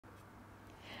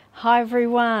Hi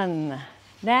everyone.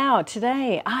 Now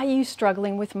today, are you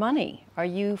struggling with money? Are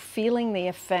you feeling the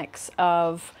effects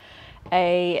of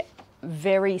a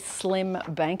very slim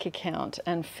bank account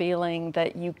and feeling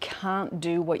that you can't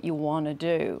do what you want to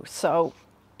do? So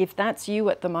if that's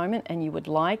you at the moment and you would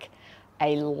like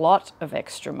a lot of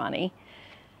extra money,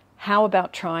 how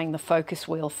about trying the focus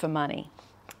wheel for money?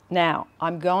 Now,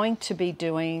 I'm going to be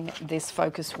doing this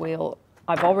focus wheel.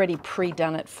 I've already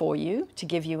pre-done it for you to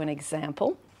give you an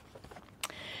example.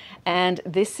 And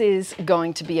this is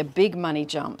going to be a big money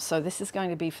jump. So this is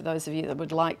going to be for those of you that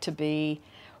would like to be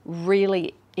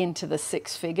really into the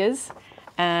six figures.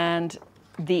 And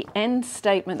the end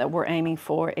statement that we're aiming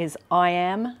for is, I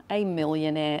am a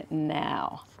millionaire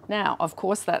now. Now, of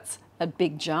course, that's a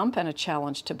big jump and a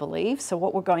challenge to believe. So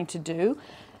what we're going to do,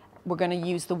 we're going to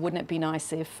use the Wouldn't It Be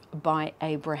Nice If by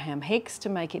Abraham Hicks to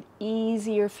make it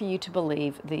easier for you to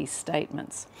believe these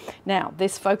statements. Now,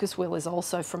 this focus wheel is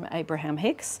also from Abraham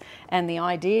Hicks, and the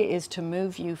idea is to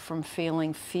move you from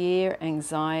feeling fear,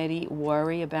 anxiety,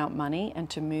 worry about money, and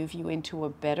to move you into a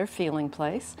better feeling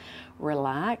place,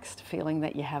 relaxed, feeling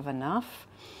that you have enough,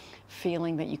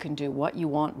 feeling that you can do what you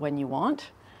want when you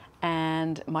want.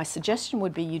 And my suggestion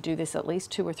would be you do this at least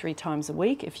 2 or 3 times a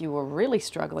week if you were really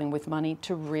struggling with money,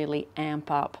 to really amp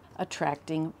up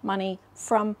attracting money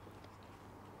from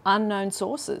unknown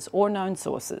sources or known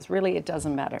sources. Really, it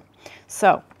doesn't matter.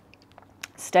 So,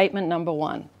 statement number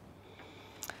 1.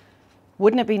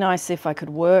 Wouldn't it be nice if I could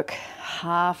work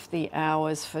half the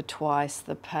hours for twice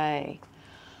the pay?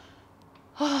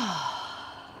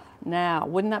 Now,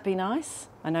 wouldn't that be nice?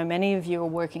 I know many of you are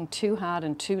working too hard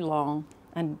and too long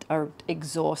and are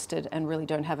exhausted and really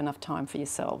don't have enough time for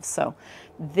yourselves. So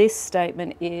this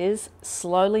statement is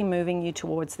slowly moving you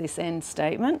towards this end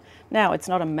statement. Now, it's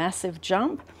not a massive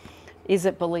jump. Is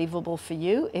it believable for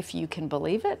you if you can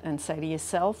believe it and say to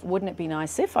yourself, wouldn't it be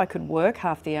nice if I could work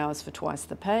half the hours for twice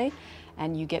the pay?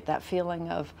 And you get that feeling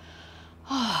of,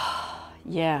 oh,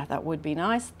 yeah, that would be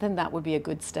nice. Then that would be a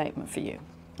good statement for you.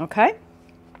 Okay?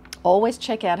 Always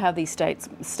check out how these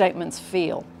statements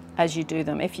feel as you do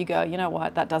them. If you go, you know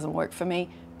what, that doesn't work for me,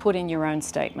 put in your own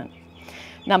statement.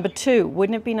 Number 2,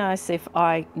 wouldn't it be nice if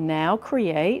I now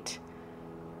create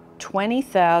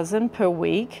 $20,000 per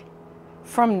week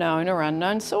from known or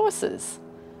unknown sources?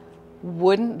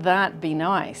 Wouldn't that be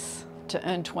nice to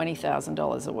earn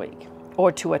 $20,000 a week,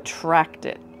 or to attract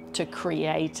it, to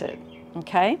create it?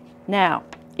 Okay? Now,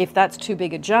 if that's too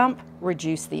big a jump,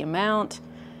 reduce the amount.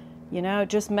 You know,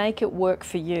 just make it work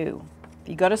for you.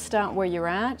 You got to start where you're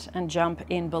at and jump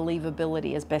in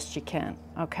believability as best you can,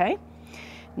 okay?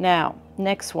 Now,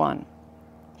 next one.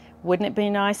 Wouldn't it be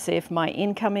nice if my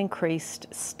income increased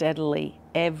steadily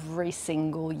every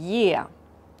single year?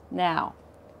 Now,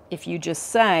 if you just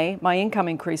say, my income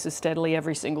increases steadily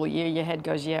every single year, your head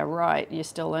goes, yeah, right, you're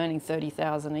still earning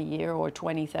 $30,000 a year or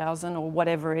 $20,000 or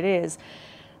whatever it is.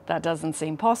 That doesn't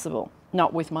seem possible,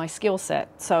 not with my skill set.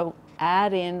 So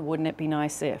add in, wouldn't it be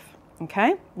nice if?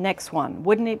 Okay, next one.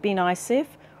 Wouldn't it be nice if,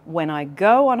 when I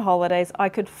go on holidays, I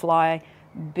could fly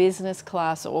business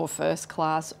class or first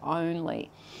class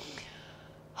only?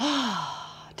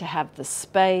 To have the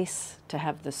space, to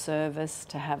have the service,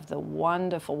 to have the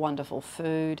wonderful, wonderful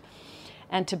food,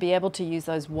 and to be able to use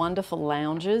those wonderful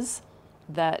lounges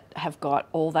that have got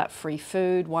all that free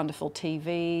food, wonderful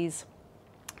TVs,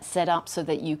 set up so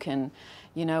that you can,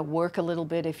 you know, work a little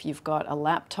bit if you've got a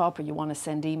laptop or you want to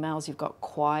send emails, you've got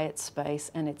quiet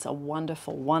space, and it's a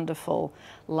wonderful, wonderful,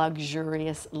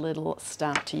 luxurious little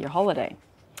start to your holiday.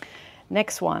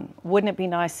 Next one, wouldn't it be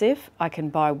nice if I can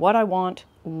buy what I want,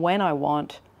 when I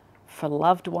want, for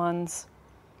loved ones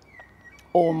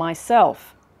or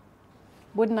myself?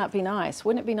 Wouldn't that be nice?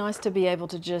 Wouldn't it be nice to be able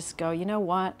to just go, you know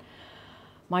what,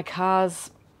 my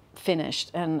car's finished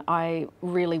and I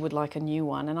really would like a new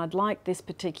one, and I'd like this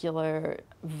particular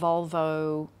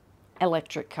Volvo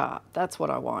electric car. That's what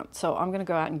I want. So I'm going to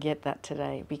go out and get that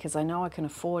today because I know I can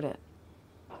afford it.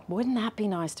 Wouldn't that be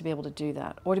nice to be able to do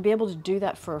that? Or to be able to do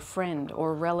that for a friend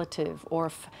or a relative, or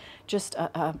just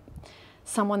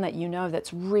someone that you know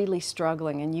that's really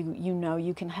struggling and you know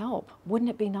you can help. Wouldn't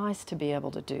it be nice to be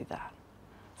able to do that?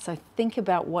 So think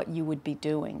about what you would be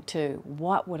doing too.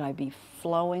 What would I be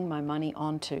flowing my money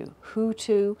onto? Who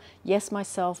to? Yes,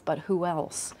 myself, but who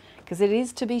else? Because it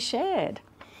is to be shared.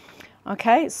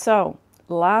 Okay, so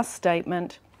last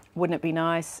statement. Wouldn't it be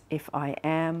nice if I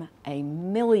am a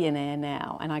millionaire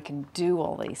now and I can do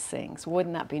all these things?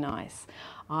 Wouldn't that be nice?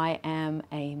 I am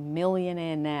a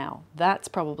millionaire now. That's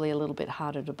probably a little bit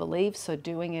harder to believe. So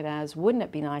doing it as, wouldn't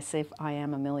it be nice if I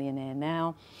am a millionaire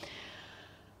now?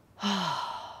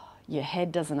 Your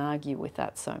head doesn't argue with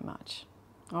that so much.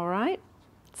 All right?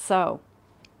 So,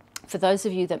 for those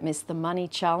of you that missed the money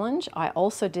challenge, I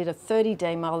also did a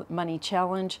 30-day money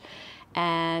challenge,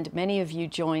 and many of you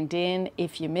joined in.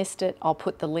 If you missed it, I'll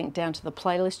put the link down to the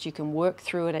playlist. You can work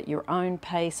through it at your own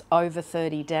pace over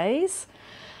 30 days,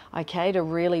 okay, to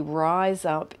really rise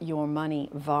up your money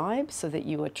vibe so that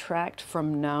you attract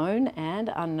from known and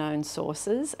unknown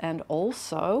sources, and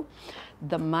also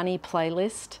the money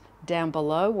playlist down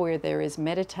below where there is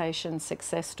meditation,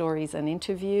 success stories, and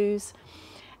interviews.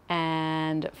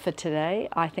 And for today,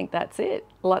 I think that's it.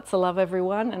 Lots of love,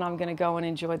 everyone, and I'm going to go and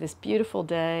enjoy this beautiful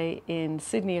day in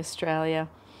Sydney, Australia,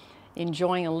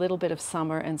 enjoying a little bit of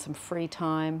summer and some free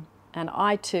time. And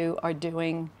I too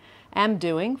am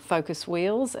doing focus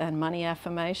wheels and money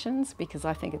affirmations because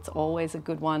I think it's always a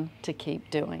good one to keep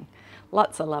doing.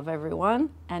 Lots of love,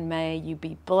 everyone, and may you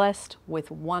be blessed with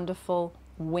wonderful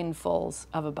windfalls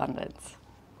of abundance.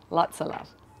 Lots of love.